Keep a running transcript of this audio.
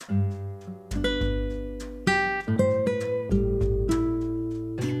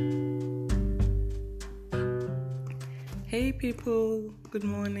people, good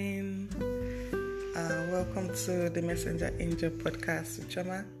morning. Welcome to the Messenger Angel podcast with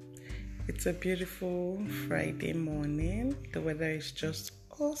Chama. It's a beautiful Friday morning. The weather is just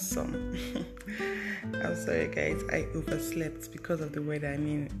awesome. I'm sorry guys, I overslept because of the weather.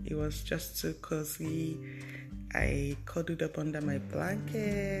 It was just too cozy. I cuddled up under my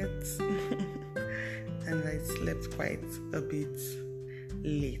blankets and I slept quite a bit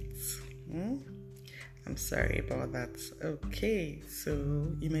late. I'm sorry about that. Okay, so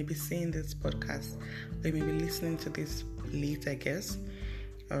you may be seeing this podcast or you may be listening to this late, I guess.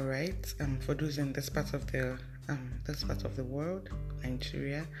 All right. For those in this part of the world,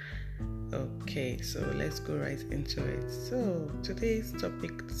 Nigeria. Okay, so let's go right into it. So today's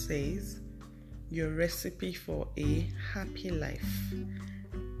topic says your recipe for a happy life.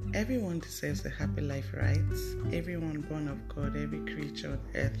 Everyone deserves a happy life, right? Everyone born of God, every creature on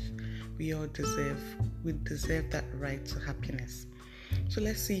earth, we deserve that right to happiness. So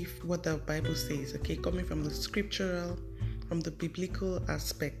let's see what the Bible says, okay? Coming from the biblical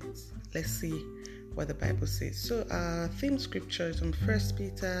aspects, let's see what the Bible says. So our theme scripture is on 1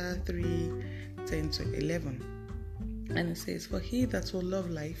 Peter 3:10-11. And it says, "For he that will love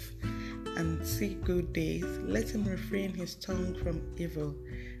life and see good days, let him refrain his tongue from evil,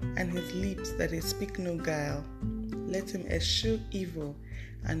 and his lips that they speak no guile. Let him eschew evil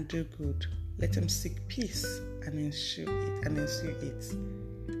and do good. Let him seek peace and ensue it."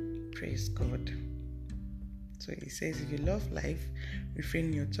 Praise God. So he says, if you love life,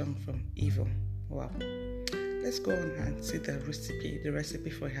 refrain your tongue from evil. Wow. Let's go on and see the recipe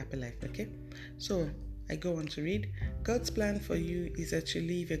for a happy life, okay? So I go on to read. God's plan for you is that you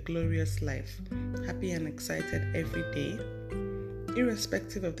live a glorious life, happy and excited every day,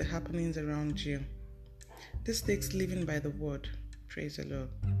 irrespective of the happenings around you. This takes living by the word. Praise the Lord.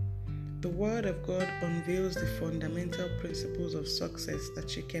 The word of God unveils the fundamental principles of success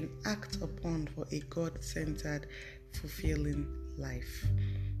that you can act upon for a God-centered, fulfilling life.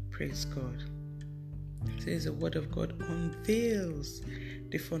 Praise God. It says the word of God unveils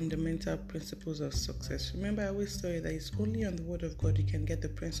the fundamental principles of success. Remember, I always tell you that it's only on the word of God you can get the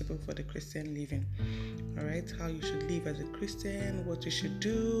principle for the Christian living. All right, how you should live as a Christian, what you should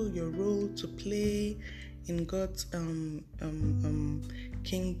do, your role to play in God's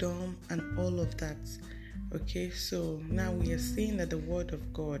kingdom, and all of that. Okay, so now we are seeing that the word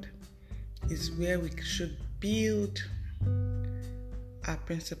of God is where we should build our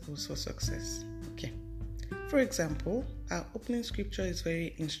principles for success. Okay. For example, our opening scripture is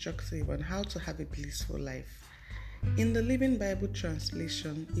very instructive on how to have a blissful life. In the Living Bible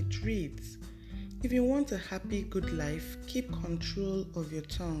translation, it reads, "If you want a happy, good life, keep control of your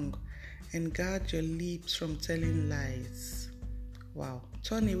tongue and guard your lips from telling lies." Wow.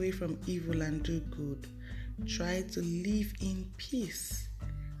 Turn away from evil and do good. Try to live in peace,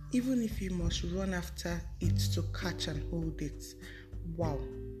 even if you must run after it to catch and hold it. Wow.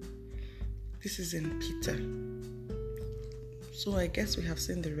 This is in Peter. So I guess we have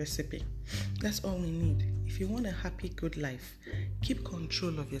seen the recipe. That's all we need. If you want a happy, good life, keep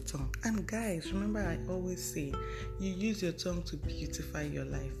control of your tongue. And guys, remember I always say, you use your tongue to beautify your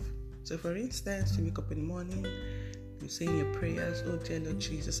life. So for instance, you wake up in the morning, you say in your prayers, "Oh dear Lord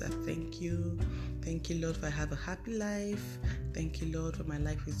Jesus, I thank you. Thank you, Lord, for I have a happy life. Thank you, Lord, for my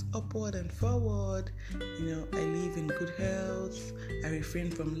life is upward and forward. I live in good health. I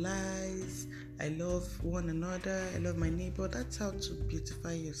refrain from lies. I love one another. I love my neighbor." That's how to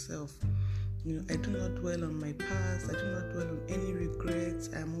beautify yourself. I do not dwell on my past. I do not dwell on any regrets.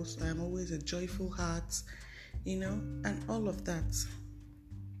 I'm always a joyful heart, and all of that.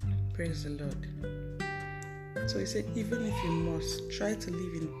 Praise the Lord. So he said, even if you must try to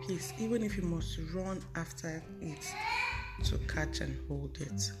live in peace, even if you must run after it to catch and hold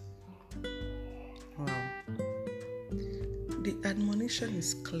it. Wow. The admonition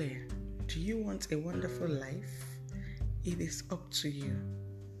is clear. Do you want a wonderful life? It is up to you.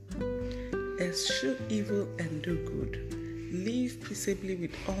 Eschew evil and do good. Live peaceably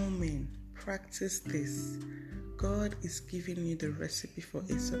with all men. Practice this. God is giving you the recipe for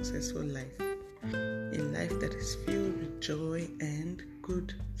a successful life. A life that is filled with joy and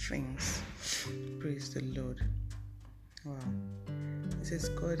good things. Praise the Lord. Wow. It says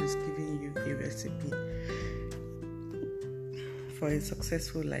God is giving you a recipe for a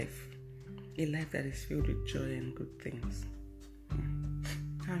successful life. A life that is filled with joy and good things.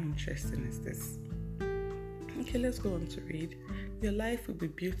 How interesting is this? Okay, let's go on to read. Your life will be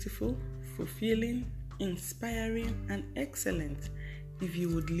beautiful, fulfilling, inspiring, and excellent if you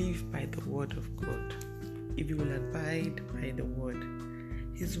would live by the word of God. If you will abide by the word.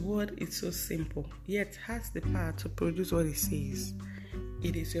 His word is so simple, yet has the power to produce what it says.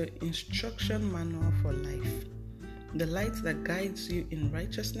 It is your instruction manual for life. The light that guides you in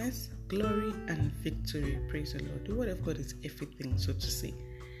righteousness, glory, and victory. Praise the Lord. The word of God is everything, so to say.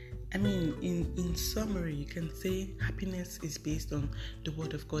 I mean, in summary, you can say happiness is based on the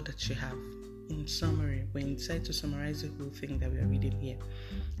word of God that you have. In summary, when you decide to summarize the whole thing that we are reading here,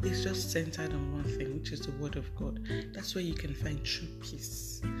 it's just centered on one thing, which is the word of God. That's where you can find true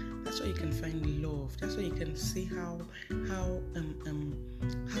peace. That's where you can find love. That's where you can see how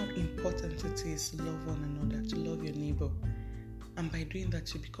important it is to love one another, to love your neighbor. And by doing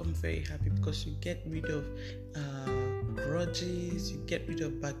that, you become very happy because you get rid of grudges, you get rid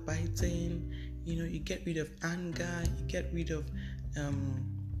of backbiting, you get rid of anger, you get rid of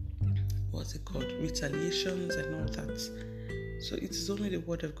retaliations and all that. So it is only the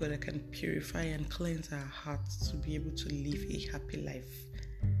word of God that can purify and cleanse our hearts to be able to live a happy life.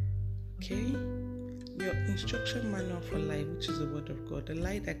 Okay? Your instruction manual for life, which is the word of God, the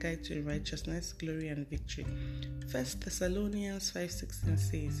light that guides you in righteousness, glory, and victory. 1 Thessalonians 5:16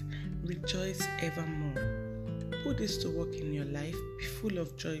 says, rejoice evermore. Put this to work in your life. Be full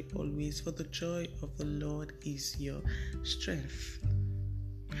of joy always, for the joy of the Lord is your strength.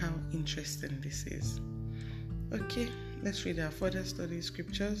 How interesting this is. Okay, let's read our further study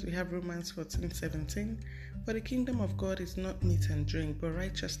scriptures. We have Romans 14:17. For the kingdom of God is not meat and drink, but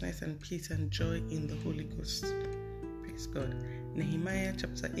righteousness and peace and joy in the Holy Ghost. Praise God. Nehemiah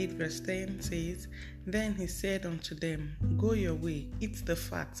chapter 8 verse 10 says, then he said unto them, go your way, eat the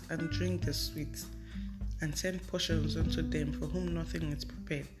fat and drink the sweet, and send portions unto them for whom nothing is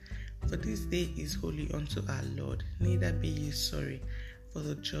prepared. For this day is holy unto our Lord, neither be ye sorry, for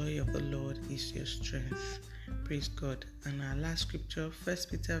the joy of the Lord is your strength. Praise God. And our last scripture, 1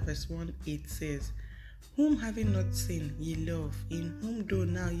 Peter verse 1:8 says, whom having not seen ye love, in whom though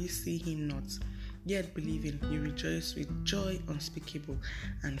now ye see him not, yet believing ye rejoice with joy unspeakable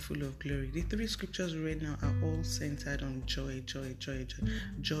and full of glory. The three scriptures we read now are all centered on joy, joy, joy, joy,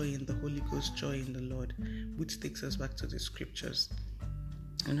 joy in the Holy Ghost, joy in the Lord, which takes us back to the scriptures.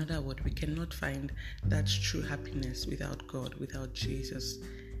 In other words, we cannot find that true happiness without God, without Jesus.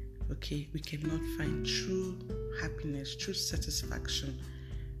 Okay, we cannot find true happiness, true satisfaction,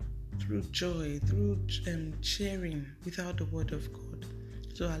 through joy, through cheering without the word of God.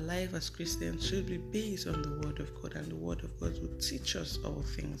 So our life as Christians should be based on the word of God, and the word of God will teach us all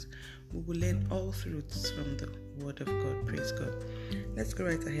things. We will learn all truths from the word of God. Praise God. Let's go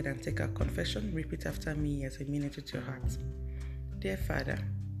right ahead and take our confession. Repeat after me as I mean it with your heart. Dear Father,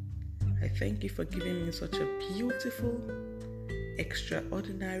 I thank you for giving me such a beautiful,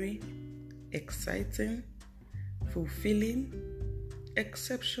 extraordinary, exciting, fulfilling,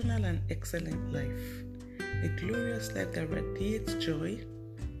 exceptional and excellent life. A glorious life that radiates joy,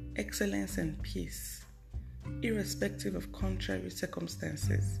 excellence and peace, irrespective of contrary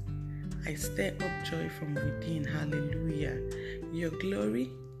circumstances. I stir up joy from within. Hallelujah. Your glory,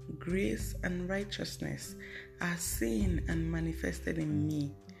 grace and righteousness are seen and manifested in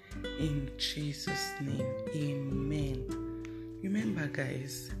me. In Jesus' name, amen. Remember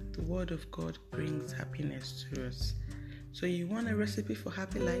guys, the word of God brings happiness to us. So you want a recipe for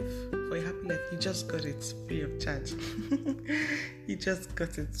happy life? For a happy life, you just got it free of charge. You just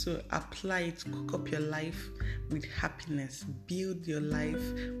got it. So apply it, cook up your life with happiness. Build your life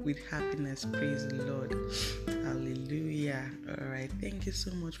with happiness. Praise the Lord. Hallelujah. Alright, thank you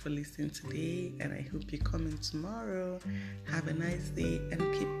so much for listening today, and I hope you come in tomorrow. Have a nice day and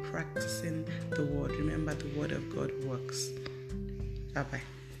keep practicing the word. Remember, the word of God works. Bye-bye.